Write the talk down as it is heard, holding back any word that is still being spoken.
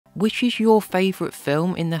Which is your favourite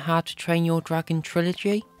film in the How to Train Your Dragon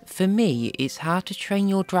trilogy? For me, it's How to Train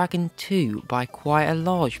Your Dragon 2 by quite a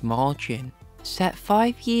large margin. Set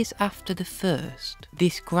 5 years after the first,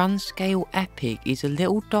 this grand scale epic is a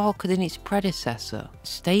little darker than its predecessor.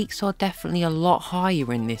 Stakes are definitely a lot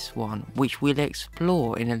higher in this one, which we'll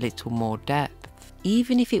explore in a little more depth.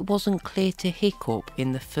 Even if it wasn't clear to Hiccup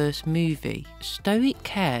in the first movie, Stoic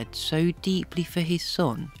cared so deeply for his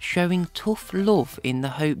son, showing tough love in the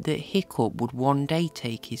hope that Hiccup would one day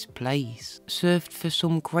take his place, served for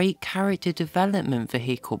some great character development for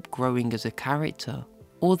Hiccup growing as a character.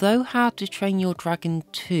 Although How to Train Your Dragon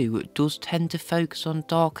 2 does tend to focus on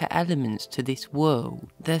darker elements to this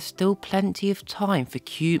world, there's still plenty of time for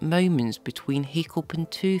cute moments between Hiccup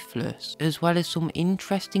and Toothless, as well as some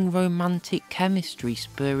interesting romantic chemistry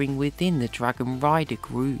spurring within the Dragon Rider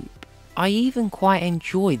group. I even quite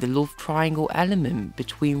enjoy the love triangle element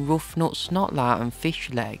between Roughnut Snotlout and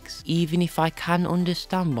Fishlegs, even if I can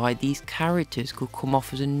understand why these characters could come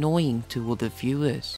off as annoying to other viewers.